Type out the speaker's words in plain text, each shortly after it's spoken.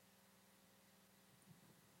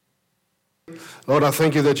Lord, I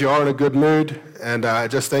thank you that you are in a good mood, and I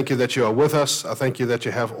just thank you that you are with us. I thank you that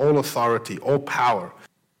you have all authority, all power.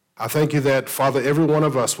 I thank you that, Father, every one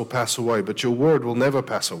of us will pass away, but your word will never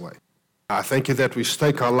pass away. I thank you that we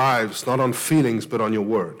stake our lives not on feelings, but on your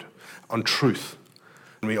word, on truth.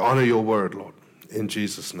 And we honor your word, Lord, in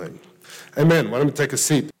Jesus' name. Amen. Why don't we take a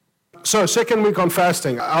seat? So, second week on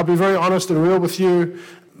fasting. I'll be very honest and real with you.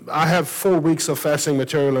 I have 4 weeks of fasting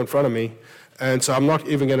material in front of me, and so I'm not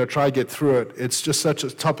even going to try to get through it. It's just such a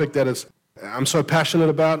topic that I'm so passionate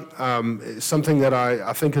about. It's something that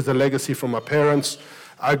I think is a legacy from my parents.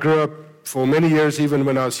 I grew up for many years, even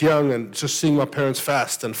when I was young, and just seeing my parents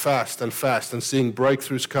fast and fast and fast, and seeing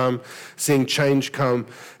breakthroughs come, seeing change come.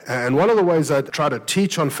 And one of the ways I try to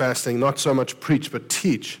teach on fasting, not so much preach, but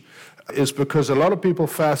teach, is because a lot of people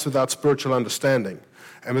fast without spiritual understanding.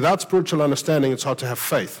 And without spiritual understanding, it's hard to have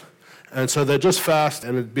faith. And so they just fast,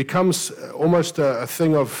 and it becomes almost a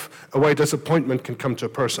thing of a way disappointment can come to a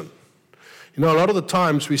person. You know, a lot of the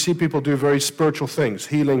times we see people do very spiritual things,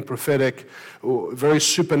 healing, prophetic, or very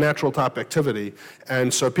supernatural type activity.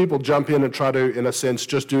 And so people jump in and try to, in a sense,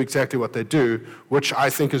 just do exactly what they do, which I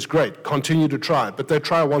think is great. Continue to try. But they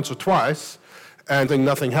try once or twice, and then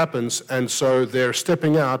nothing happens. And so their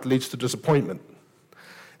stepping out leads to disappointment.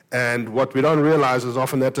 And what we don't realize is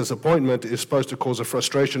often that disappointment is supposed to cause a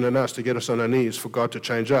frustration in us to get us on our knees for God to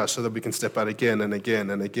change us so that we can step out again and again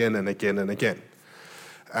and again and again and again.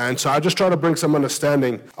 And so I just try to bring some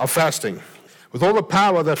understanding of fasting. With all the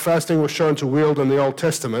power that fasting was shown to wield in the Old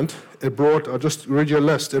Testament, I'll just read you a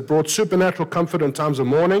list. It brought supernatural comfort in times of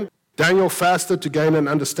mourning. Daniel fasted to gain an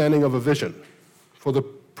understanding of a vision for the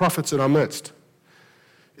prophets in our midst.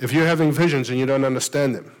 If you're having visions and you don't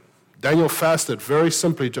understand them, Daniel fasted very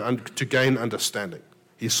simply to gain understanding.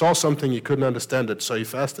 He saw something, he couldn't understand it, so he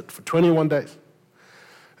fasted for 21 days.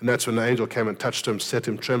 And that's when the angel came and touched him, set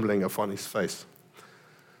him trembling upon his face.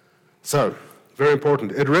 So, very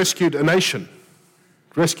important. It rescued a nation.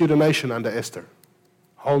 Under Esther.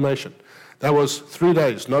 Whole nation. That was 3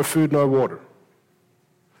 days, no food, no water.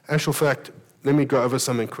 Actual fact, let me go over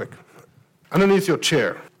something quick. Underneath your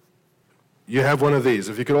chair, you have one of these.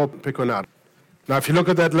 If you could all pick one out. Now, if you look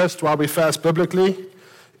at that list while we fast biblically,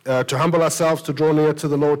 to humble ourselves, to draw near to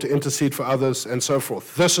the Lord, to intercede for others, and so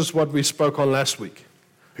forth. This is what we spoke on last week.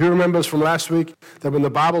 Who remembers from last week that when the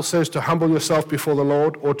Bible says to humble yourself before the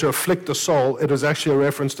Lord or to afflict the soul, it is actually a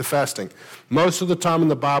reference to fasting. Most of the time in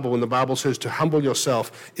the Bible, when the Bible says to humble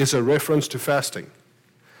yourself, is a reference to fasting.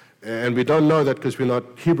 And we don't know that because we're not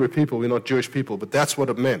Hebrew people, we're not Jewish people, but that's what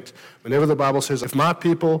it meant. Whenever the Bible says, if my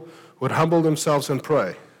people would humble themselves and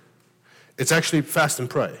pray, it's actually fast and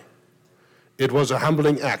pray. It was a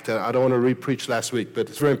humbling act. I don't want to re-preach last week, but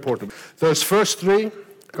it's very important. Those first three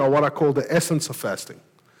are what I call the essence of fasting.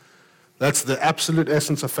 That's the absolute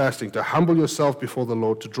essence of fasting, to humble yourself before the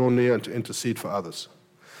Lord, to draw near and to intercede for others.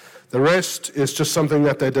 The rest is just something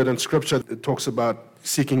that they did in Scripture. It talks about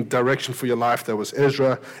seeking direction for your life. There was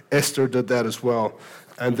Ezra. Esther did that as well.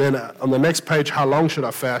 And then on the next page, how long should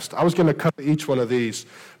I fast? I was going to cover each one of these,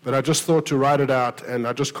 but I just thought to write it out, and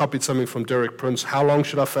I just copied something from Derek Prince. How long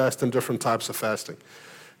should I fast and different types of fasting?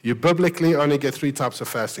 You biblically only get 3 types of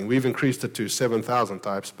fasting. We've increased it to 7,000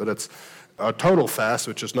 types, but it's a total fast,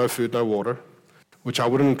 which is no food, no water, which I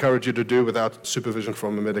wouldn't encourage you to do without supervision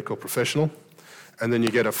from a medical professional. And then you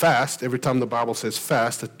get a fast. Every time the Bible says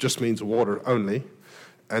fast, it just means water only.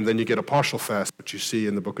 And then you get a partial fast, which you see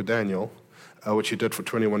in the book of Daniel, which he did for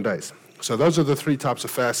 21 days. So those are the 3 types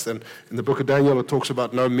of fasts. And in the book of Daniel, it talks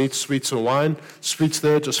about no meat, sweets, or wine. Sweets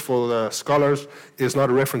there, just for the scholars, is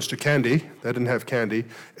not a reference to candy. They didn't have candy.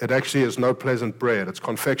 It actually is no pleasant bread. It's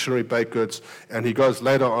confectionery, baked goods. And he goes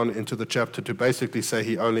later on into the chapter to basically say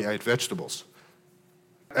he only ate vegetables.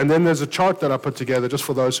 And then there's a chart that I put together just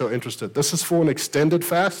for those who are interested. This is for an extended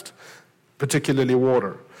fast, particularly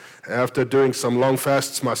water. After doing some long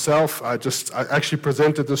fasts myself, I actually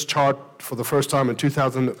presented this chart for the first time in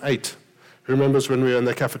 2008. Who remembers when we were in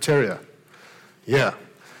the cafeteria? Yeah.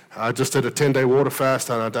 I just did a 10-day water fast,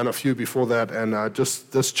 and I've done a few before that, and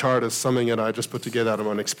this chart is something that I just put together out of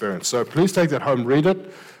my own experience. So please take that home, read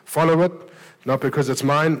it, follow it, not because it's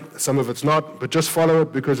mine, some of it's not, but just follow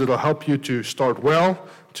it because it'll help you to start well,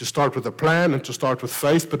 to start with a plan, and to start with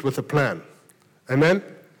faith, but with a plan. Amen?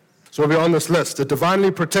 So we're on this list. The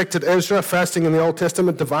divinely protected Ezra, fasting in the Old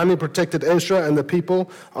Testament, divinely protected Ezra and the people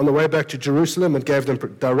on the way back to Jerusalem and gave them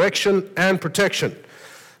direction and protection.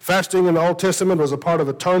 Fasting in the Old Testament was a part of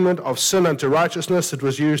atonement of sin unto righteousness. It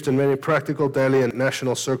was used in many practical, daily, and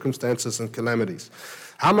national circumstances and calamities.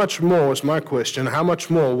 How much more, is my question, how much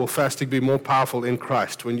more will fasting be more powerful in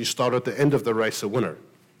Christ when you start at the end of the race a winner?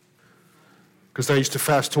 Because they used to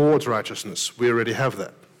fast towards righteousness. We already have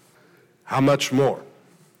that. How much more?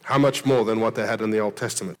 How much more than what they had in the Old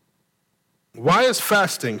Testament? Why is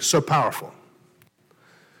fasting so powerful?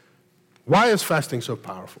 Why is fasting so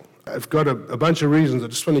powerful? I've got a bunch of reasons. I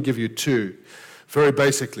just want to give you two, very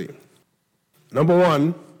basically. Number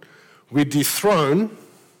one, we dethrone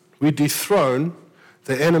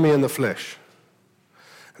the enemy in the flesh.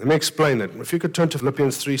 Let me explain it. If you could turn to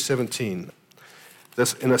Philippians 3:17.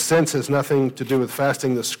 This, in a sense, has nothing to do with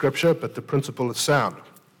fasting, the scripture, but the principle is sound.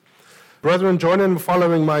 Brethren, join in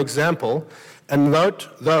following my example, and note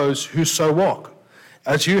those who so walk,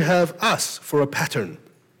 as you have us for a pattern.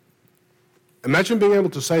 Imagine being able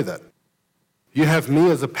to say that. You have me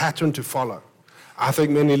as a pattern to follow. I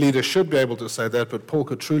think many leaders should be able to say that, but Paul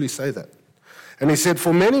could truly say that. And he said,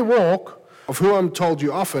 for many walk, of whom I'm told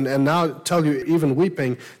you often, and now tell you even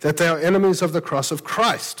weeping, that they are enemies of the cross of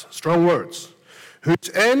Christ. Strong words.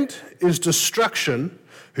 Whose end is destruction,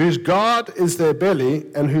 whose God is their belly,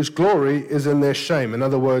 and whose glory is in their shame. In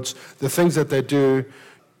other words, the things that they do,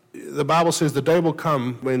 the Bible says the day will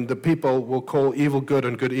come when the people will call evil good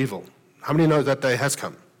and good evil. How many know that day has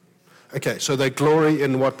come? Okay, so they glory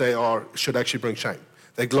in what they are, should actually bring shame.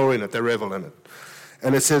 They glory in it, they revel in it.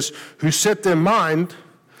 And it says, who set their mind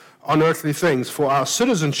on earthly things, for our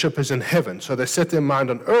citizenship is in heaven. So they set their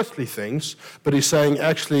mind on earthly things, but he's saying,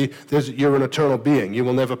 actually, you're an eternal being. You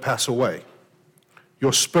will never pass away.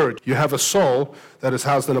 Your spirit, you have a soul that is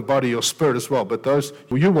housed in a body, your spirit as well, but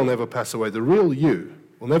you will never pass away. The real you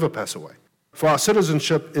will never pass away. For our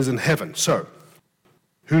citizenship is in heaven. So,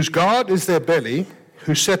 whose God is their belly,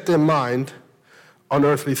 who set their mind on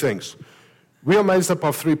earthly things. We are made up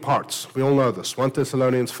of three parts. We all know this. 1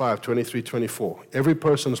 Thessalonians 5, 23, 24. Every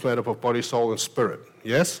person is made up of body, soul, and spirit.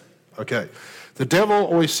 Yes? Okay. The devil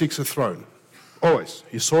always seeks a throne. Always.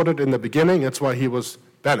 He sought it in the beginning. That's why he was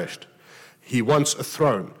banished. He wants a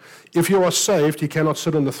throne. If you are saved, he cannot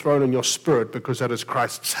sit on the throne in your spirit because that is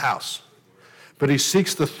Christ's house. But he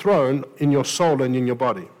seeks the throne in your soul and in your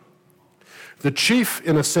body. The chief,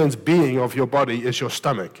 in a sense, being of your body is your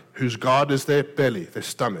stomach, whose God is their belly, their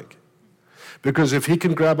stomach. Because if he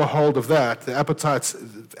can grab a hold of that, the appetite's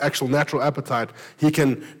actual natural appetite, he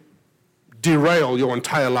can derail your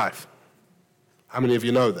entire life. How many of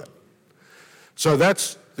you know that? So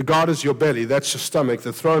that's, the God is your belly, that's your stomach.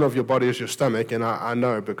 The throne of your body is your stomach, and I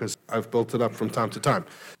know because I've built it up from time to time.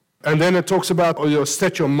 And then it talks about, you'll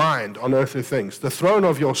set your mind on earthly things. The throne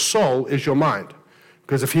of your soul is your mind.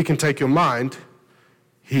 Because if he can take your mind,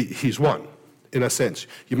 he's won, in a sense.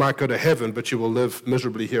 You might go to heaven, but you will live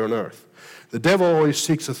miserably here on earth. The devil always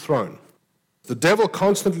seeks a throne. The devil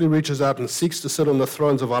constantly reaches out and seeks to sit on the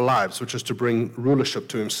thrones of our lives, which is to bring rulership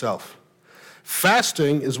to himself.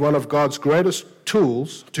 Fasting is one of God's greatest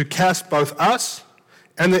tools to cast both us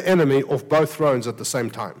and the enemy off both thrones at the same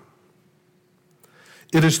time.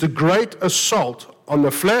 It is the great assault on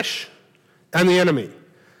the flesh and the enemy.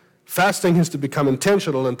 Fasting is to become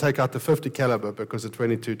intentional and take out the 50 caliber because the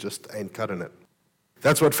 22 just ain't cutting it.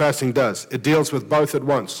 That's what fasting does. It deals with both at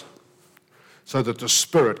once so that the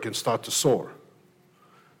spirit can start to soar.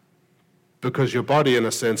 Because your body, in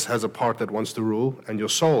a sense, has a part that wants to rule, and your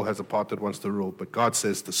soul has a part that wants to rule, but God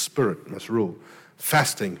says the spirit must rule.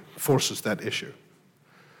 Fasting forces that issue.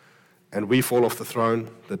 And we fall off the throne,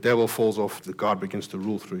 the devil falls off, God begins to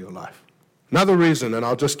rule through your life. Another reason, and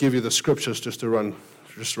I'll just give you the scriptures just to run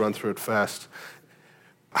through it fast.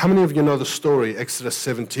 How many of you know the story, Exodus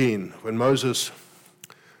 17, when Moses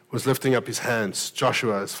was lifting up his hands,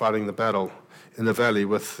 Joshua is fighting the battle in the valley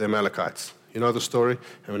with the Amalekites? You know the story?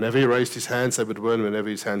 And whenever he raised his hands, they would win. Whenever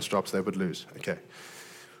his hands dropped, they would lose. Okay.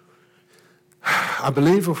 I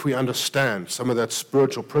believe if we understand some of that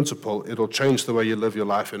spiritual principle, it'll change the way you live your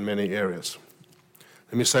life in many areas.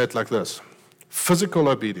 Let me say it like this. Physical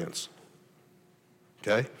obedience.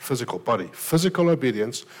 Okay? Physical body. Physical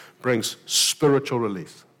obedience brings spiritual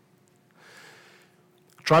release.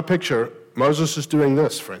 Try picture, Moses is doing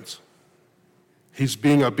this, friends. He's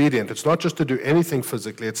being obedient. It's not just to do anything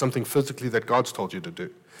physically, it's something physically that God's told you to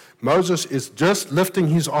do. Moses is just lifting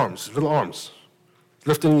his arms, little arms,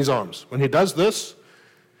 lifting his arms. When he does this,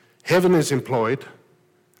 heaven is employed,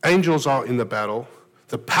 angels are in the battle,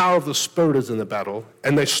 the power of the Spirit is in the battle,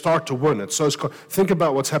 and they start to win it. So think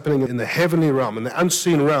about what's happening in the heavenly realm, in the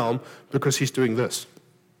unseen realm, because he's doing this.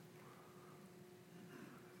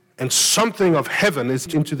 And something of heaven is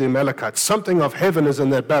into the Amalekites. Something of heaven is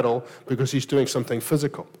in that battle because he's doing something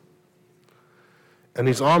physical. And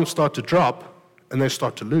his arms start to drop, and they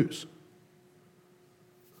start to lose.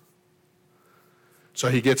 So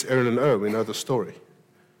he gets Aaron and Ur. We know the story.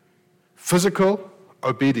 Physical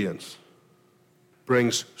obedience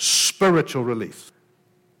brings spiritual spiritual release.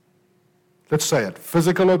 Let's say it.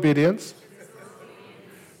 Physical obedience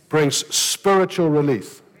brings spiritual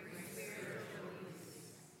release.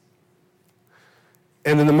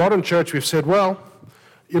 And in the modern church, we've said, well,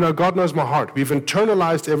 God knows my heart. We've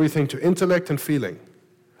internalized everything to intellect and feeling.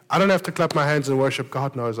 I don't have to clap my hands and worship.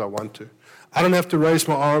 God knows I want to. I don't have to raise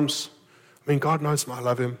my arms. God knows I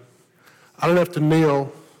love him. I don't have to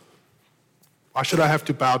kneel. Why should I have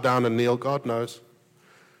to bow down and kneel? God knows.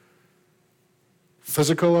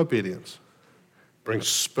 Physical obedience brings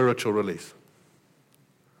spiritual release.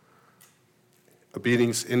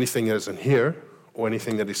 Obedience, anything that isn't here or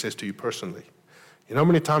anything that he says to you personally. You know how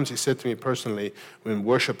many times he said to me personally when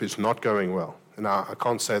worship is not going well? And I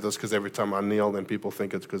can't say this because every time I kneel, then people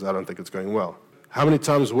think it's because I don't think it's going well. How many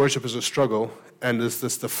times worship is a struggle and the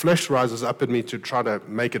flesh rises up in me to try to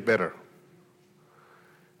make it better?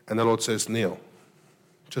 And the Lord says, kneel.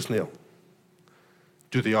 Just kneel.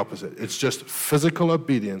 Do the opposite. It's just physical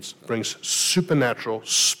obedience brings supernatural,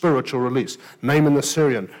 spiritual release. Name in the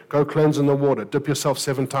Syrian, go cleanse in the water, dip yourself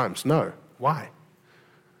 7 times. No. Why?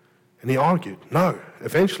 And he argued. No.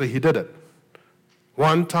 Eventually he did it.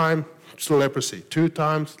 1 time, still leprosy. 2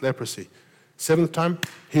 times, leprosy. 7th time,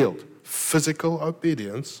 healed. Physical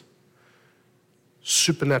obedience,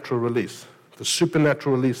 supernatural release. The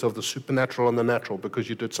supernatural release of the supernatural and the natural because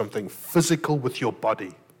you did something physical with your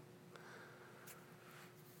body.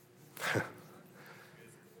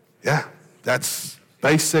 Yeah, that's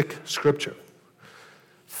basic scripture.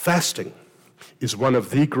 Fasting is one of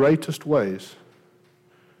the greatest ways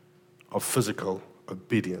of physical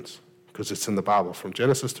obedience because it's in the Bible from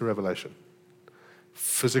Genesis to Revelation.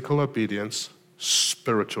 Physical obedience,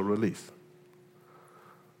 spiritual release.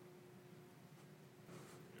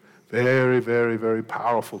 Very, very, very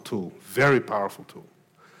powerful tool. Very powerful tool.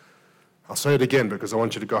 I'll say it again because I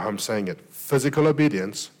want you to go home saying it. Physical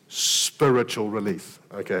obedience, spiritual release.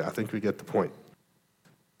 Okay, I think we get the point.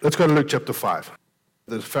 Let's go to Luke chapter 5.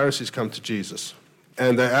 The Pharisees come to Jesus,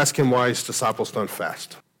 and they ask him why his disciples don't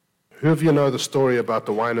fast. Who of you know the story about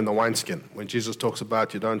the wine and the wineskin? When Jesus talks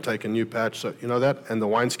about you don't take a new patch, so you know that, and the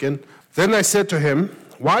wineskin? Then they said to him,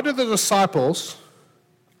 why do the disciples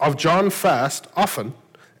of John fast often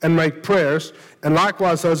and make prayers, and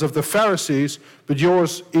likewise those of the Pharisees, but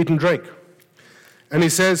yours eat and drink? And he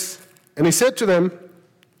said to them,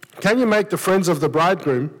 can you make the friends of the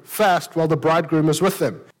bridegroom fast while the bridegroom is with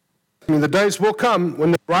them? The days will come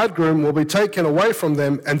when the bridegroom will be taken away from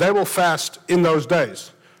them, and they will fast in those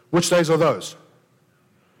days. Which days are those?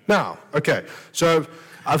 Now, okay, so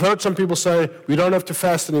I've heard some people say we don't have to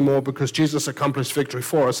fast anymore because Jesus accomplished victory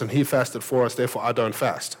for us and he fasted for us, therefore I don't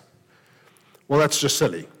fast. Well, that's just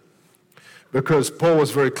silly because Paul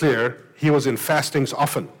was very clear. He was in fastings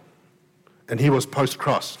often and he was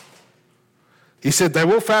post-cross. He said they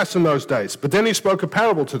will fast in those days, but then he spoke a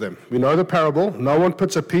parable to them. We know the parable. No one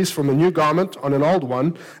puts a piece from a new garment on an old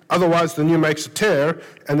one, otherwise the new makes a tear,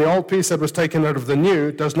 and the old piece that was taken out of the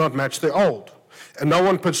new does not match the old. And no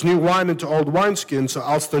one puts new wine into old wineskins, or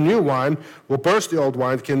else the new wine will burst the old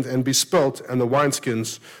wineskins and be spilt, and the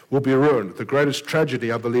wineskins will be ruined. The greatest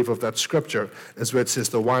tragedy, I believe, of that scripture is where it says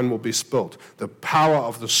the wine will be spilt. The power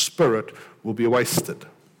of the Spirit will be wasted.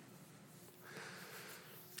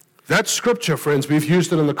 That scripture, friends, we've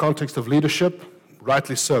used it in the context of leadership,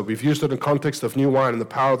 rightly so. We've used it in the context of new wine and the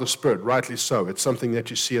power of the Spirit, rightly so. It's something that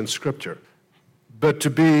you see in scripture. But to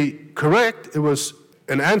be correct, it was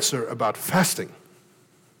an answer about fasting.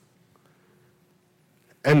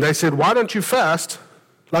 And they said, why don't you fast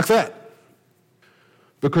like that?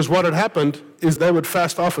 Because what had happened is they would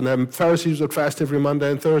fast often. The Pharisees would fast every Monday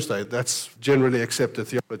and Thursday. That's generally accepted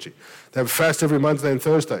theology. They would fast every Monday and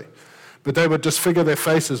Thursday. But they would disfigure their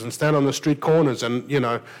faces and stand on the street corners and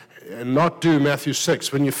not do Matthew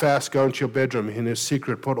 6. When you fast, go into your bedroom in his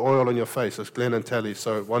secret, put oil on your face, as Glenn and Tally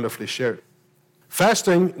so wonderfully shared.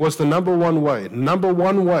 Fasting was the number one way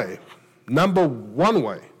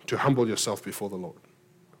to humble yourself before the Lord.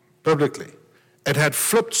 Biblically. It had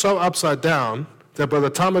flipped so upside down that by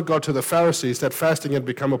the time it got to the Pharisees, that fasting had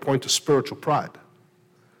become a point of spiritual pride.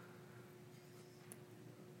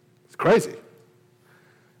 It's crazy.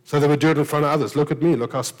 So they would do it in front of others. Look at me,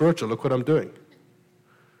 look how spiritual, look what I'm doing.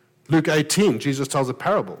 Luke 18, Jesus tells a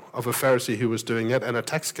parable of a Pharisee who was doing that and a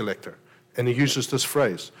tax collector. And he uses this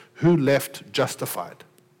phrase, who left justified?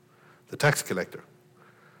 The tax collector.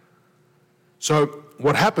 So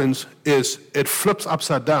what happens is it flips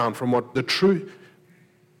upside down from what the true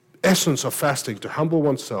essence of fasting, to humble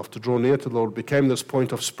oneself, to draw near to the Lord, became this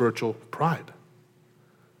point of spiritual pride.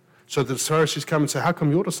 So the Pharisees come and say, how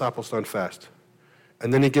come your disciples don't fast?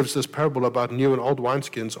 And then he gives this parable about new and old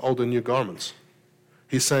wineskins, old and new garments.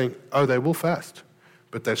 He's saying, oh, they will fast,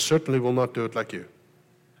 but they certainly will not do it like you.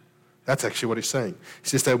 That's actually what he's saying. He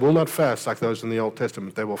says they will not fast like those in the Old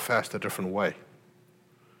Testament. They will fast a different way.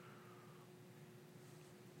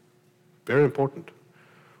 Very important.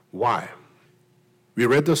 Why? We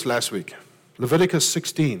read this last week. Leviticus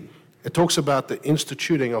 16. It talks about the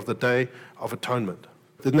instituting of the Day of Atonement.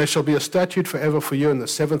 Then there shall be a statute forever for you in the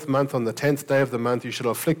 7th month, on the 10th day of the month, you shall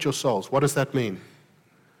afflict your souls. What does that mean?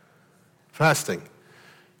 Fasting.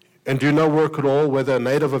 And do no work at all, whether a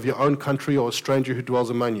native of your own country or a stranger who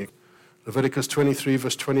dwells among you. Leviticus 23,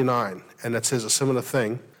 verse 29. And it says a similar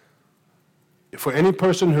thing. For any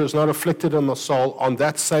person who is not afflicted in the soul, on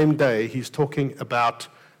that same day, he's talking about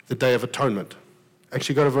the Day of Atonement.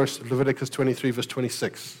 Actually, go to Leviticus 23, verse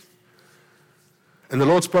 26. And the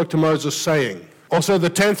Lord spoke to Moses, saying, also the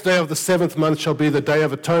 10th day of the 7th month shall be the Day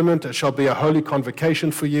of Atonement. It shall be a holy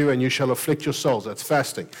convocation for you, and you shall afflict your souls. That's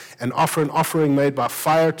fasting. And offer an offering made by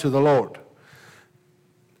fire to the Lord.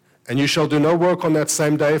 And you shall do no work on that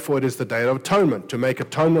same day, for it is the Day of Atonement, to make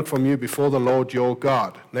atonement from you before the Lord your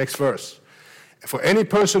God. Next verse. For any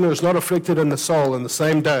person who is not afflicted in the soul in the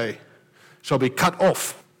same day shall be cut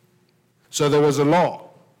off. So there was a law.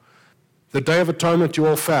 The Day of Atonement you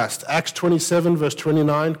all fast. Acts 27, verse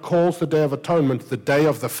 29, calls the Day of Atonement the day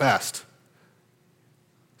of the fast.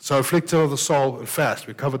 So afflicted of the soul and fast.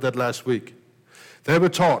 We covered that last week. They were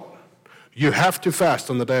taught, you have to fast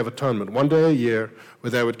on the Day of Atonement, one day a year, where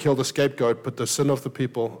they would kill the scapegoat, put the sin of the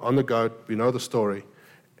people on the goat. We know the story.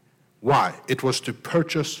 Why? It was to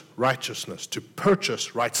purchase righteousness, to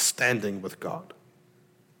purchase right standing with God.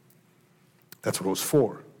 That's what it was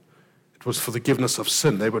for. It was for the forgiveness of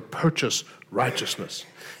sin. They would purchase righteousness.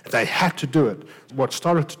 They had to do it. What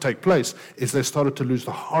started to take place is they started to lose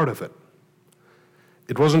the heart of it.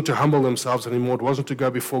 It wasn't to humble themselves anymore. It wasn't to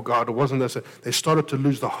go before God. It wasn't this. They started to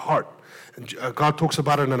lose the heart. And God talks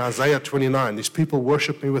about it in Isaiah 29. These people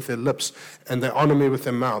worship me with their lips and they honor me with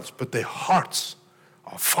their mouths, but their hearts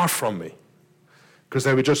are far from me because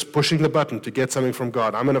they were just pushing the button to get something from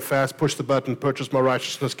God. I'm going to fast, push the button, purchase my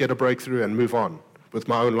righteousness, get a breakthrough, and move on with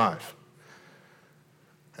my own life.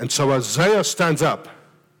 And so Isaiah stands up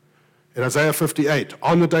in Isaiah 58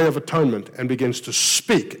 on the Day of Atonement and begins to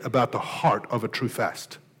speak about the heart of a true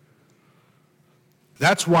fast.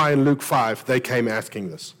 That's why in Luke 5 they came asking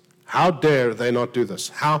this. How dare they not do this?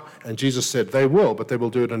 How? And Jesus said they will, but they will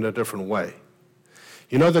do it in a different way.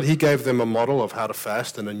 You know that he gave them a model of how to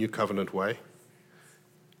fast in a new covenant way?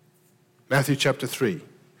 Matthew chapter 3,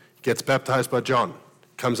 gets baptized by John,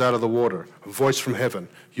 comes out of the water, a voice from heaven.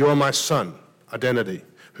 You are my son, identity,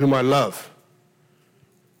 whom I love,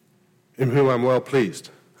 in whom I'm well pleased.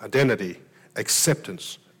 Identity,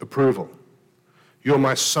 acceptance, approval. You are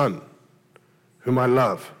my son, whom I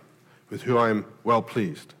love, with whom I am well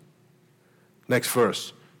pleased. Next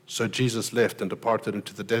verse. So Jesus left and departed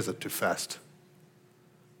into the desert to fast.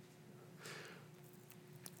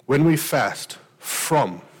 When we fast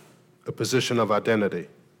from a position of identity,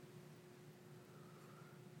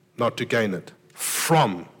 not to gain it,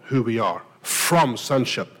 from who we are, from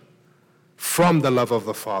sonship, from the love of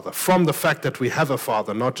the Father, from the fact that we have a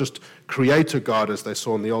Father, not just Creator God as they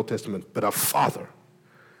saw in the Old Testament, but a Father.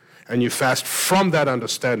 And you fast from that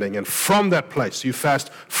understanding and from that place. You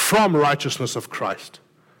fast from righteousness of Christ.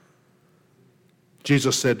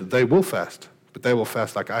 Jesus said they will fast, but they will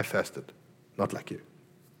fast like I fasted, not like you.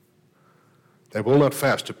 They will not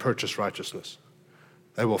fast to purchase righteousness.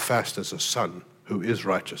 They will fast as a son who is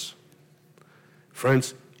righteous.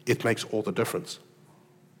 Friends, it makes all the difference.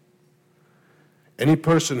 Any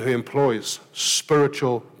person who employs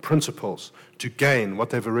spiritual principles to gain what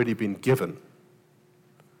they've already been given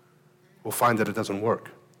will find that it doesn't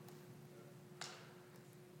work.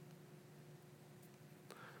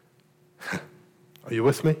 Are you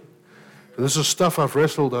with me? This is stuff I've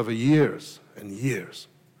wrestled over years and years.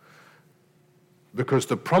 Because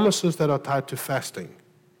the promises that are tied to fasting,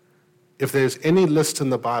 if there's any list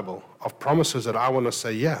in the Bible of promises that I want to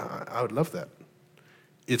say, yeah, I would love that,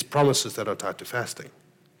 it's promises that are tied to fasting.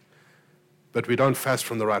 But we don't fast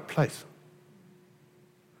from the right place.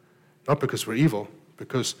 Not because we're evil,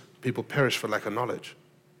 because people perish for lack of knowledge.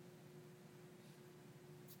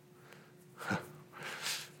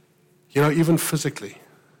 You know, even physically,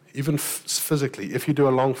 if you do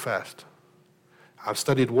a long fast, I've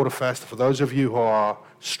studied water fast. For those of you who are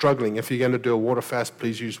struggling, if you're going to do a water fast,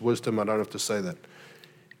 please use wisdom. I don't have to say that.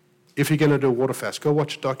 If you're going to do a water fast, go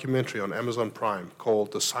watch a documentary on Amazon Prime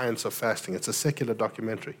called The Science of Fasting. It's a secular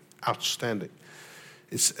documentary. Outstanding.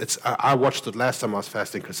 I watched it last time I was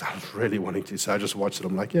fasting because I was really wanting to, so I just watched it.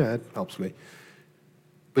 I'm like, yeah, it helps me.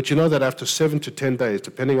 But you know that after 7 to 10 days,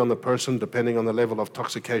 depending on the person, depending on the level of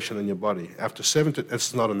intoxication in your body, after 7 to,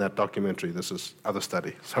 it's not in that documentary, this is other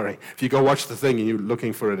study, sorry. If you go watch the thing and you're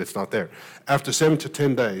looking for it, it's not there. After 7 to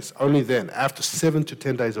 10 days, only then, after 7 to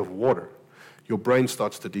 10 days of water, your brain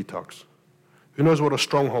starts to detox. Who knows what a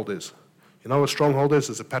stronghold is? You know what a stronghold is?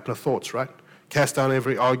 It's a pattern of thoughts, right? Cast down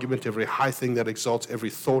every argument, every high thing that exalts, every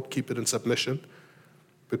thought, keep it in submission,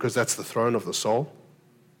 because that's the throne of the soul,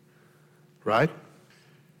 right?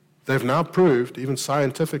 They've now proved, even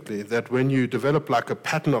scientifically, that when you develop like a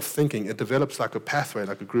pattern of thinking, it develops like a pathway,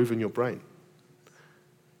 like a groove in your brain.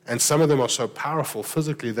 And some of them are so powerful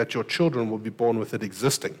physically that your children will be born with it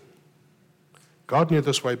existing. God knew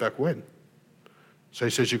this way back when. So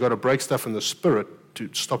he says you've got to break stuff in the spirit to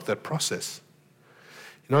stop that process.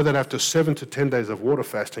 You know that after 7 to 10 days of water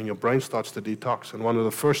fasting, your brain starts to detox. And one of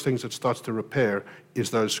the first things it starts to repair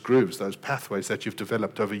is those grooves, those pathways that you've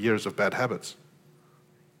developed over years of bad habits.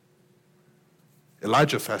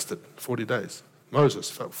 Elijah fasted 40 days.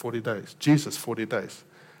 Moses, 40 days. Jesus, 40 days.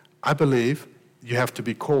 I believe you have to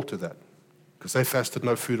be called to that because they fasted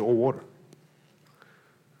no food or water.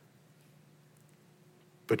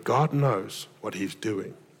 But God knows what he's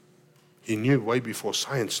doing. He knew way before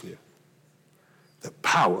science knew the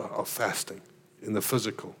power of fasting in the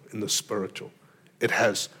physical, in the spiritual. It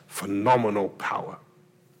has phenomenal power.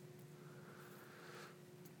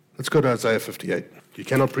 Let's go to Isaiah 58. You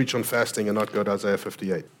cannot preach on fasting and not go to Isaiah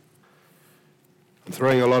 58. I'm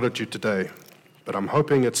throwing a lot at you today, but I'm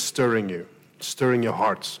hoping it's stirring you, stirring your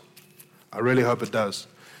hearts. I really hope it does,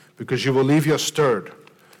 because you will leave here stirred.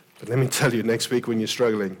 But let me tell you, next week when you're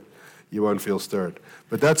struggling, you won't feel stirred.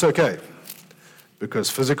 But that's okay,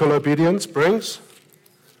 because physical obedience brings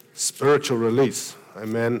spiritual release.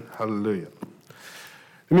 Amen. Hallelujah.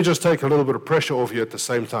 Let me just take a little bit of pressure off you at the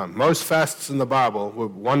same time. Most fasts in the Bible were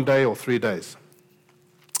 1 day or 3 days.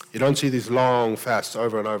 You don't see these long fasts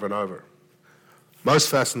over and over and over. Most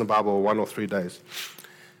fasts in the Bible are 1 or 3 days.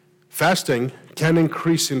 Fasting can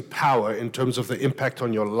increase in power in terms of the impact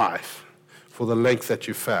on your life for the length that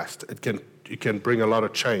you fast. It can bring a lot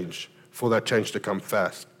of change for that change to come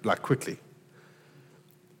fast, like quickly.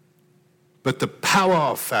 But the power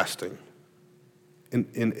of fasting, in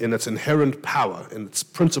its inherent power, in its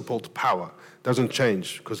principled power, doesn't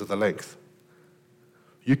change because of the length.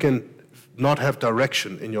 You can not have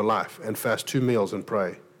direction in your life and fast 2 meals and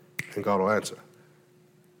pray, and God will answer.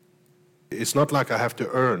 It's not like I have to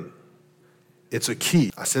earn. It's a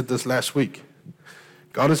key. I said this last week.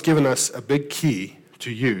 God has given us a big key to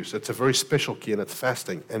use. It's a very special key, and it's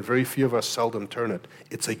fasting, and very few of us seldom turn it.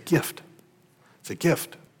 It's a gift. It's a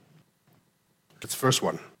gift. It's verse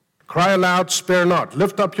 1. Cry aloud, spare not.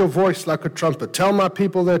 Lift up your voice like a trumpet. Tell my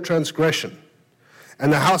people their transgression,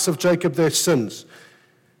 and the house of Jacob their sins.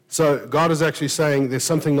 So God is actually saying there's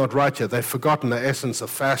something not right here. They've forgotten the essence of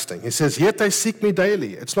fasting. He says, yet they seek me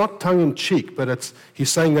daily. It's not tongue-in-cheek, but he's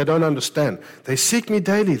saying they don't understand. They seek me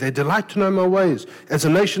daily. They delight to know my ways. As a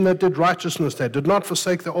nation that did righteousness, they did not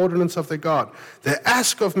forsake the ordinance of their God. They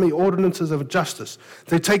ask of me ordinances of justice.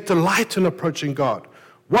 They take delight in approaching God.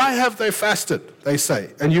 Why have they fasted, they say,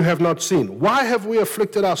 and you have not seen? Why have we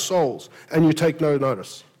afflicted our souls, and you take no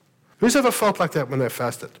notice? Who's ever felt like that when they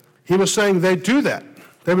fasted? He was saying they do that.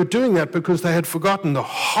 They were doing that because they had forgotten the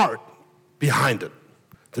heart behind it.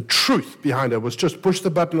 The truth behind it was just push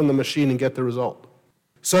the button on the machine and get the result.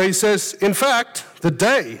 So he says, in fact, the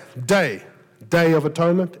day of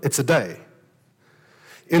atonement, it's a day.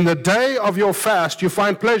 In the day of your fast, you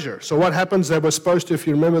find pleasure. So what happens? They were supposed to, if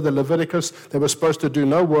you remember the Leviticus, they were supposed to do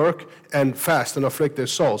no work and fast and afflict their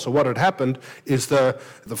soul. So what had happened is the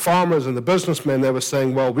farmers and the businessmen, they were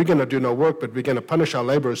saying, well, we're going to do no work, but we're going to punish our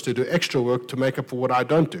laborers to do extra work to make up for what I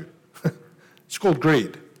don't do. It's called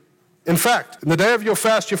greed. In fact, in the day of your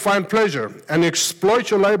fast, you find pleasure and exploit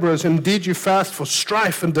your laborers. Indeed, you fast for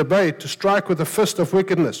strife and debate, to strike with the fist of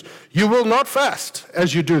wickedness. You will not fast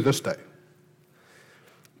as you do this day,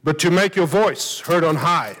 but to make your voice heard on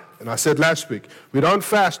high. And I said last week, we don't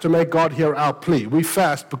fast to make God hear our plea. We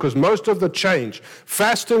fast because most of the change,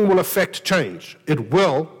 fasting will affect change. It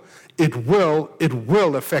will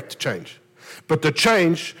affect change. But the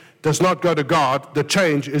change does not go to God. The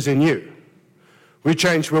change is in you. We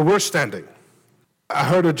change where we're standing. I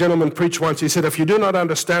heard a gentleman preach once. He said, if you do not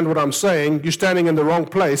understand what I'm saying, you're standing in the wrong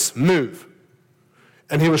place, move.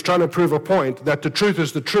 And he was trying to prove a point that the truth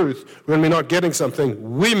is the truth. When we're not getting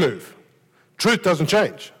something, we move. Truth doesn't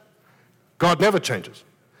change. God never changes.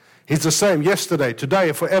 He's the same yesterday,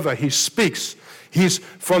 today, forever. He speaks. He's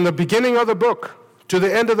from the beginning of the book to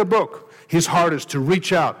the end of the book. His heart is to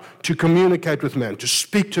reach out, to communicate with man, to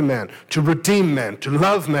speak to man, to redeem man, to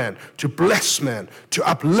love man, to bless man, to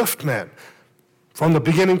uplift man from the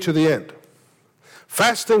beginning to the end.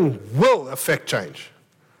 Fasting will affect change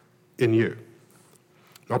in you.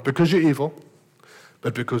 Not because you're evil,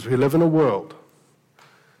 but because we live in a world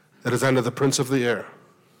that is under the prince of the air.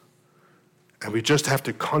 And we just have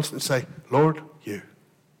to constantly say, Lord,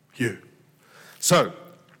 you. So,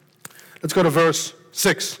 let's go to verse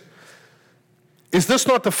 6. Is this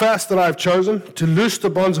not the fast that I have chosen, to loose the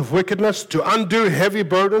bonds of wickedness, to undo heavy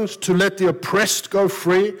burdens, to let the oppressed go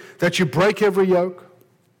free, that you break every yoke?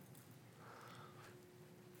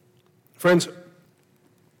 Friends,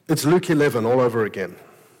 it's Luke 11 all over again.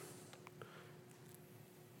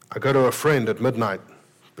 I go to a friend at midnight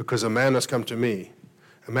because a man has come to me.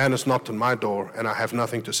 A man has knocked on my door, and I have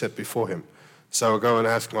nothing to set before him. So I go and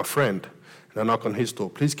ask my friend, and I knock on his door.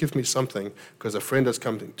 Please give me something, because a friend has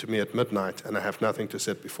come to me at midnight, and I have nothing to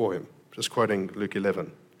set before him. Just quoting Luke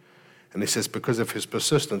 11. And he says, because of his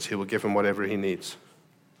persistence, he will give him whatever he needs.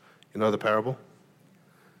 You know the parable?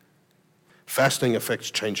 Fasting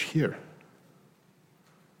affects change here.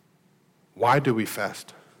 Why do we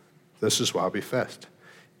fast? This is why we fast.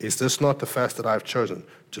 Is this not the fast that I have chosen,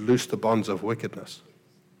 to loose the bonds of wickedness?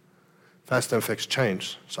 Fasting affects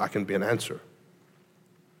change, so I can be an answer.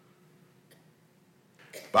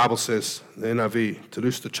 The Bible says, in the NIV, to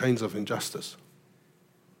loose the chains of injustice.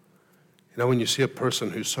 You know, when you see a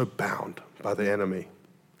person who's so bound by the enemy,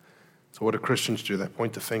 so what do Christians do? They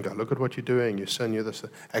point the finger. Look at what you're doing. You sin, you're this.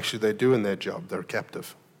 Actually, they're doing their job. They're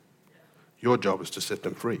captive. Your job is to set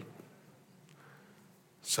them free.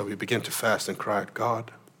 So we begin to fast and cry out,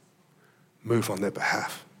 God, move on their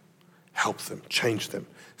behalf. Help them, change them.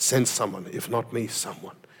 Send someone, if not me,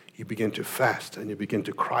 someone. You begin to fast and you begin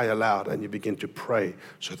to cry aloud and you begin to pray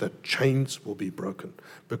so that chains will be broken,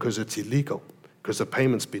 because it's illegal, because the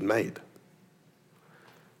payment's been made.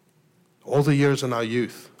 All the years in our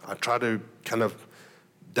youth, I try to kind of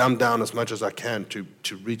dumb down as much as I can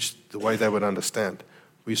to reach the way they would understand.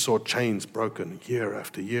 We saw chains broken year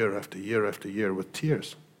after year after year after year with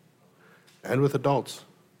tears and with adults.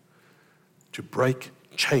 To break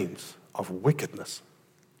chains of wickedness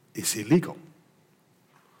is illegal.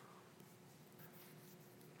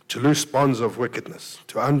 To loose bonds of wickedness,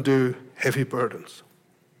 to undo heavy burdens.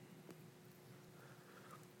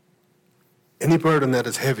 Any burden that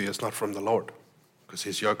is heavy is not from the Lord, because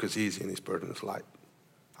his yoke is easy and his burden is light.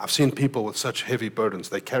 I've seen people with such heavy burdens.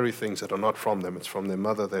 They carry things that are not from them. It's from their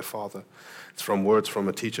mother, their father. It's from words from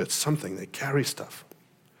a teacher. It's something. They carry stuff.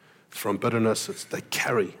 It's from bitterness. They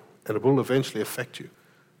carry, and it will eventually affect you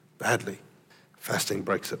badly. Fasting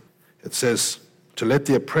breaks it. It says, to let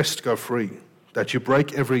the oppressed go free, that you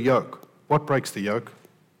break every yoke. What breaks the yoke?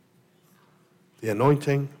 The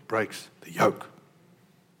anointing breaks the yoke.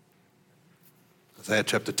 Isaiah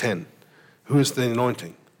chapter 10. Who is the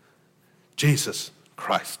anointing? Jesus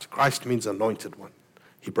Christ. Christ means anointed one.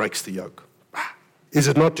 He breaks the yoke. Is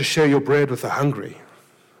it not to share your bread with the hungry?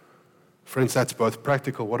 Friends, that's both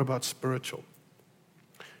practical. What about spiritual?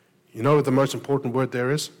 You know what the most important word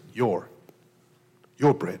there is? Your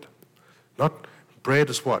bread. Not bread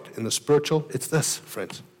is what? In the spiritual, it's this,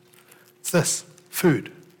 friends. It's this,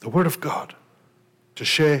 food, the word of God. To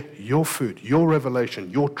share your food, your revelation,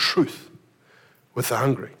 your truth with the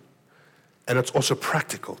hungry. And it's also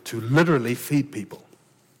practical to literally feed people.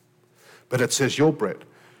 But it says your bread.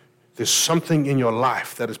 There's something in your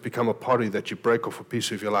life that has become a party that you break off a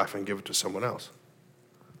piece of your life and give it to someone else.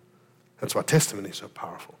 That's why testimony is so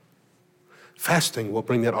powerful. Fasting will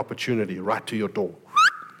bring that opportunity right to your door.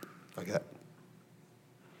 Like that.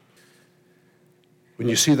 When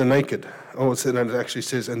you see the naked, it actually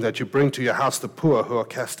says, and that you bring to your house the poor who are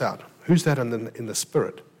cast out. Who's that in the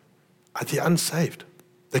spirit? Are the unsaved,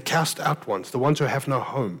 the cast out ones, the ones who have no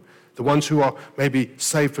home, the ones who are maybe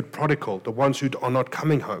saved but prodigal, the ones who are not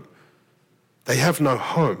coming home. They have no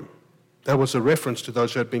home. That was a reference to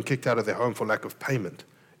those who had been kicked out of their home for lack of payment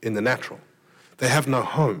in the natural. They have no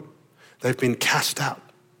home. They've been cast out.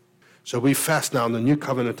 So we fast now in the new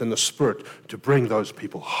covenant in the Spirit to bring those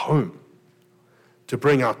people home, to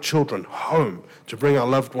bring our children home, to bring our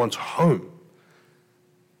loved ones home.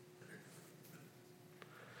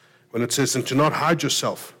 When it says, and to not hide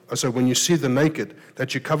yourself. So when you see the naked,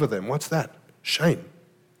 that you cover them. What's that? Shame.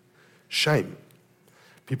 Shame.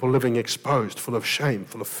 People living exposed, full of shame,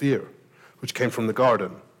 full of fear, which came from the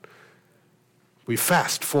garden. We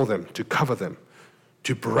fast for them, to cover them,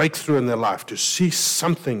 to break through in their life, to see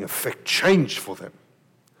something affect change for them,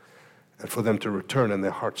 and for them to return in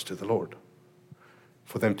their hearts to the Lord,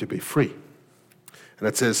 for them to be free. And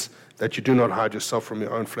it says that you do not hide yourself from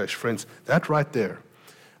your own flesh. Friends, that right there,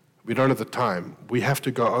 we don't have the time. We have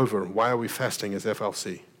to go over why are we fasting as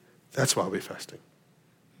FLC. That's why we're fasting.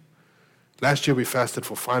 Last year we fasted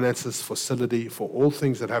for finances, facility, for all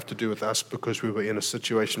things that have to do with us because we were in a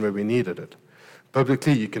situation where we needed it.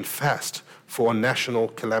 Biblically, you can fast for a national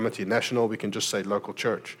calamity. National, we can just say local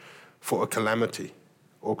church. For a calamity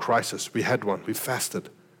or crisis. We had one. We fasted.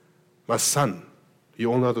 My son,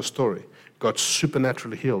 you all know the story, got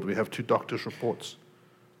supernaturally healed. We have 2 doctors' reports.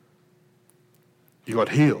 He got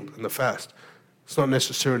healed in the fast. It's not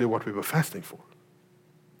necessarily what we were fasting for.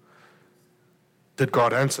 Did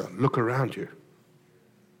God answer? Look around you.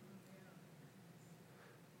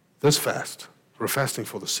 This fast, we're fasting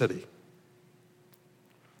for the city,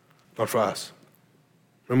 not for us.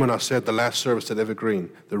 Remember when I said the last service at Evergreen,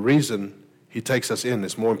 the reason he takes us in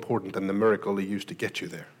is more important than the miracle he used to get you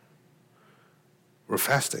there. We're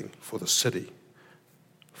fasting for the city,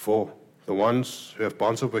 for the ones who have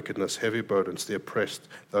bonds of wickedness, heavy burdens, the oppressed,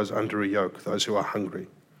 those under a yoke, those who are hungry.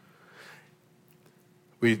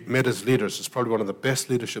 We met as leaders. It's probably one of the best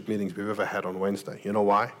leadership meetings we've ever had on Wednesday. You know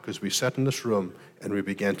why? Because we sat in this room and we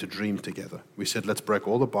began to dream together. We said, let's break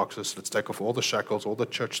all the boxes, let's take off all the shackles, all the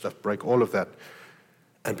church stuff, break all of that,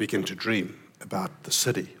 and begin to dream about the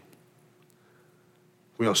city.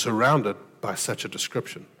 We are surrounded by such a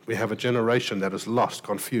description. We have a generation that is lost,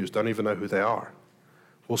 confused, don't even know who they are.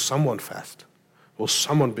 Will someone fast? Will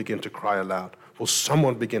someone begin to cry aloud? Will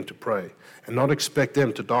someone begin to pray? And not expect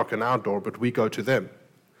them to darken our door, but we go to them.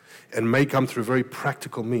 And may come through very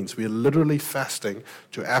practical means. We are literally fasting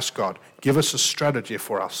to ask God, give us a strategy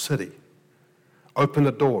for our city. Open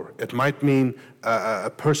the door. It might mean a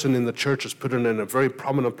person in the church is put in a very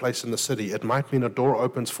prominent place in the city. It might mean a door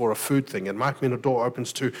opens for a food thing. It might mean a door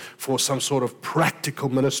opens for some sort of practical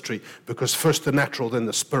ministry, because first the natural, then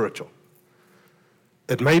the spiritual.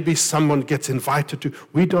 It may be someone gets invited to,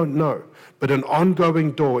 we don't know, but an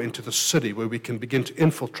ongoing door into the city where we can begin to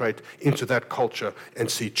infiltrate into that culture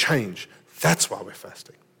and see change. That's why we're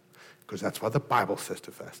fasting, because that's why the Bible says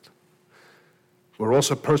to fast. We're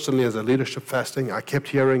also personally as a leadership fasting. I kept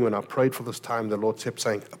hearing when I prayed for this time, the Lord kept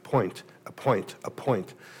saying, appoint, appoint,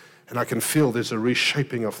 appoint. And I can feel there's a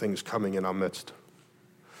reshaping of things coming in our midst.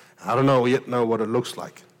 I don't yet know what it looks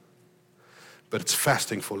like. But it's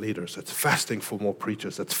fasting for leaders. It's fasting for more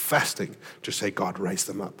preachers. It's fasting to say, God, raise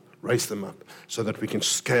them up, so that we can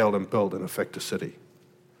scale and build and affect a city.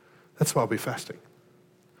 That's why we're fasting.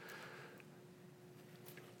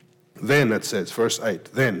 Then it says, verse 8,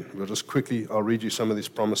 then, I'll read you some of these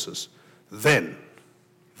promises. Then,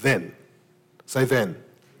 say then.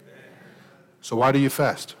 So why do you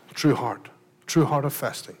fast? True heart of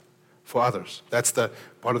fasting for others. That's the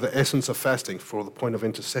part of the essence of fasting, for the point of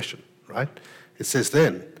intercession, right? It says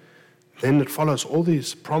then it follows all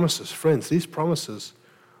these promises. Friends, these promises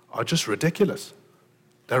are just ridiculous.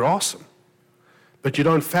 They're awesome. But you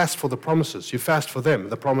don't fast for the promises. You fast for them.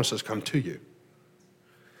 The promises come to you.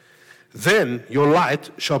 Then your light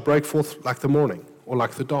shall break forth like the morning or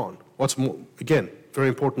like the dawn. What's more? Again, very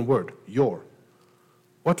important word, your.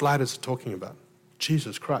 What light is it talking about?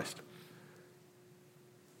 Jesus Christ.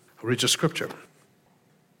 I'll read your scripture.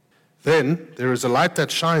 Then there is a light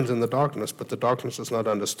that shines in the darkness, but the darkness has not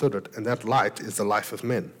understood it, and that light is the life of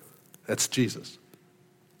men. That's Jesus.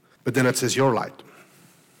 But then it says your light.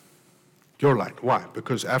 Your light. Why?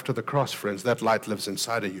 Because after the cross, friends, that light lives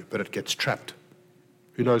inside of you, but it gets trapped.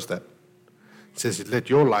 Who knows that? It says, let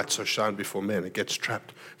your light so shine before men. It gets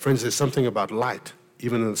trapped. Friends, there's something about light,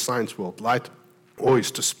 even in the science world. Light always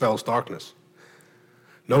dispels darkness.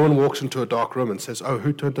 No one walks into a dark room and says, oh,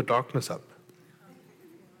 who turned the darkness up?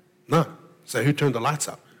 No. Say, who turned the lights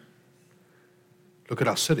up? Look at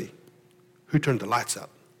our city. Who turned the lights up?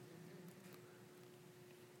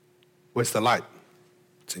 Where's the light?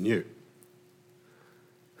 It's in you.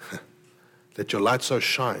 Let your light so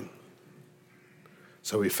shine.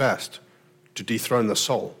 So we fast to dethrone the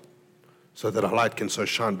soul, so that our light can so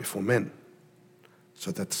shine before men,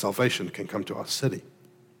 so that salvation can come to our city.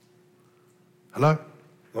 Hello?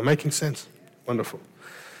 Am I making sense? Wonderful.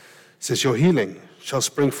 It says, your healing shall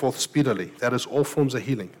spring forth speedily. That is all forms of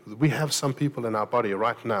healing. We have some people in our body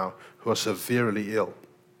right now who are severely ill.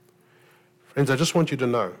 Friends, I just want you to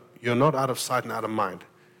know, you're not out of sight and out of mind.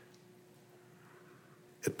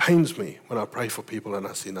 It pains me when I pray for people and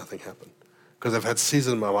I see nothing happen. Because I've had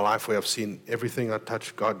seasons in my life where I've seen everything I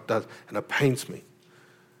touch, God does, and it pains me.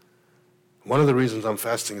 One of the reasons I'm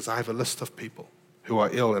fasting is I have a list of people who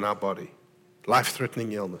are ill in our body,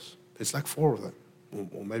 life-threatening illness. There's like 4 of them,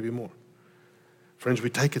 or maybe more. Friends,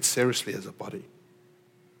 we take it seriously as a body.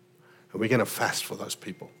 And we're going to fast for those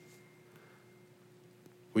people.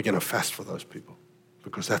 We're going to fast for those people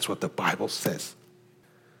because that's what the Bible says.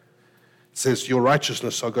 It says, your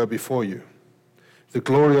righteousness shall go before you. The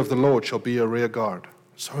glory of the Lord shall be your rear guard.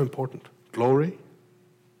 So important. Glory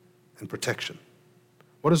and protection.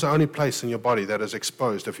 What is the only place in your body that is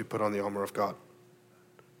exposed if you put on the armor of God?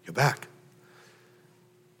 Your back.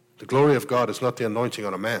 The glory of God is not the anointing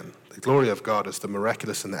on a man. The glory of God is the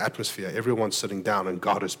miraculous in the atmosphere. Everyone's sitting down and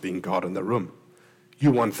God is being God in the room. You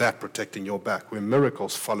want that protecting your back. Where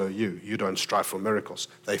miracles follow you, you don't strive for miracles.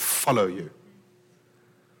 They follow you.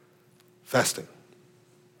 Fasting.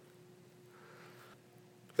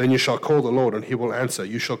 Then you shall call the Lord and he will answer.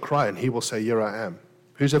 You shall cry and he will say, here I am.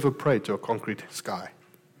 Who's ever prayed to a concrete sky?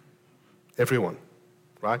 Everyone,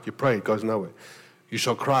 right? You pray, it goes nowhere. You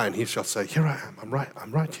shall cry and he shall say, here I am.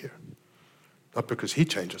 I'm right here. Not because he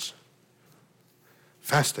changes.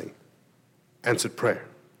 Fasting, answered prayer.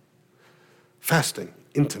 Fasting,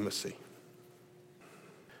 intimacy.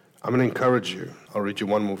 I'm going to encourage you. I'll read you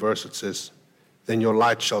one more verse. It says, then your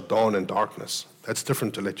light shall dawn in darkness. That's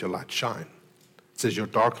different to let your light shine. It says your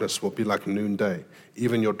darkness will be like noonday.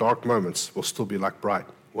 Even your dark moments will still be like bright.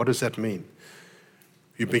 What does that mean?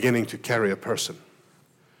 You're beginning to carry a person.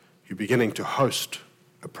 You're beginning to host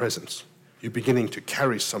a presence. You're beginning to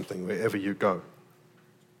carry something wherever you go.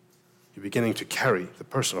 You're beginning to carry the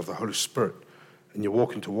person of the Holy Spirit. And you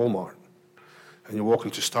walk into Walmart, and you walk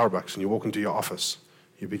into Starbucks, and you walk into your office.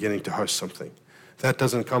 You're beginning to host something. That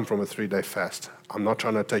doesn't come from a 3-day fast. I'm not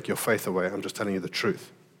trying to take your faith away. I'm just telling you the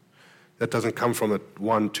truth. That doesn't come from a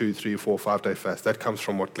 1, 2, 3, 4, 5-day fast. That comes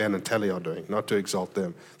from what Glenn and Tally are doing, not to exalt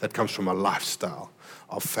them. That comes from a lifestyle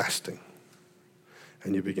of fasting.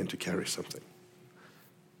 And you begin to carry something.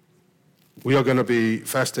 We are going to be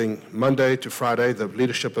fasting Monday to Friday. The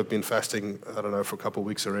leadership have been fasting, I don't know, for a couple of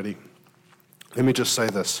weeks already. Let me just say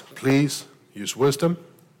this. Please use wisdom.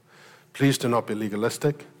 Please do not be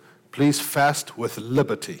legalistic. Please fast with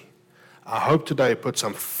liberty. I hope today put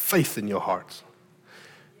some faith in your hearts.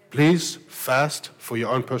 Please fast for your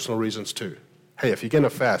own personal reasons too. Hey, if you're going to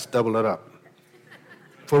fast, double it up.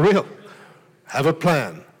 For real. Have a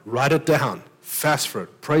plan. Write it down. Fast for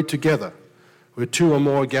it. Pray together. Where 2 or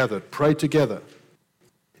more are gathered, pray together.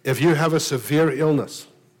 If you have a severe illness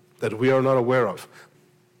that we are not aware of,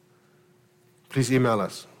 please email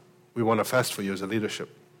us. We want to fast for you as a leadership.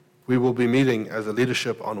 We will be meeting as a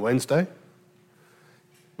leadership on Wednesday.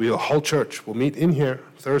 The whole church will meet in here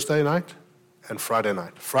Thursday night and Friday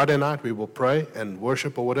night. Friday night we will pray and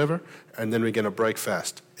worship or whatever, and then we're going to break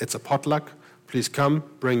fast. It's a potluck. Please come,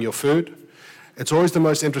 bring your food. It's always the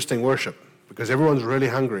most interesting worship because everyone's really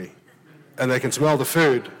hungry. And they can smell the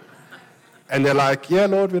food. And they're like, yeah,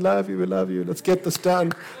 Lord, we love you, let's get this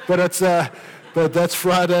done. But that's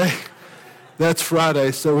Friday. That's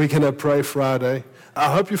Friday, so we're going to pray Friday.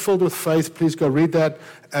 I hope you're filled with faith. Please go read that.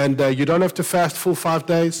 And you don't have to fast full 5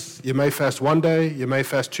 days. You may fast 1 day. You may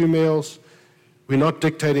fast 2 meals. We're not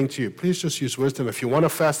dictating to you. Please just use wisdom. If you want to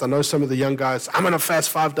fast, I know some of the young guys, I'm going to fast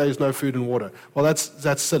 5 days, no food and water. Well,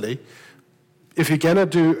 that's silly. If you're going to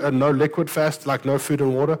do a no liquid fast, like no food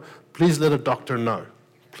and water, please let a doctor know.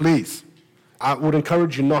 Please. I would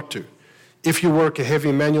encourage you not to. If you work a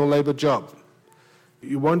heavy manual labor job,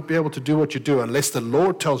 you won't be able to do what you do unless the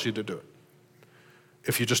Lord tells you to do it.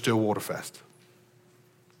 If you just do a water fast.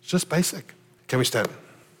 It's just basic. Can we stand?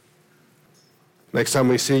 Next time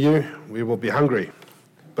we see you, we will be hungry.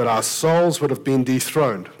 But our souls would have been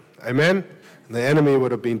dethroned. Amen? And the enemy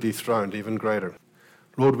would have been dethroned even greater.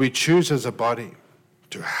 Lord, we choose as a body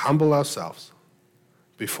to humble ourselves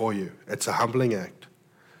before you. It's a humbling act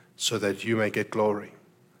so that you may get glory.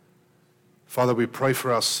 Father, we pray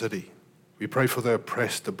for our city. We pray for the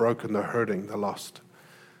oppressed, the broken, the hurting, the lost.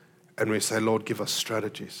 And we say, Lord, give us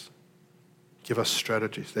strategies. Give us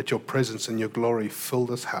strategies. Let your presence and your glory fill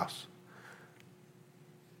this house.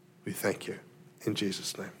 We thank you. In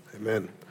Jesus' name, amen.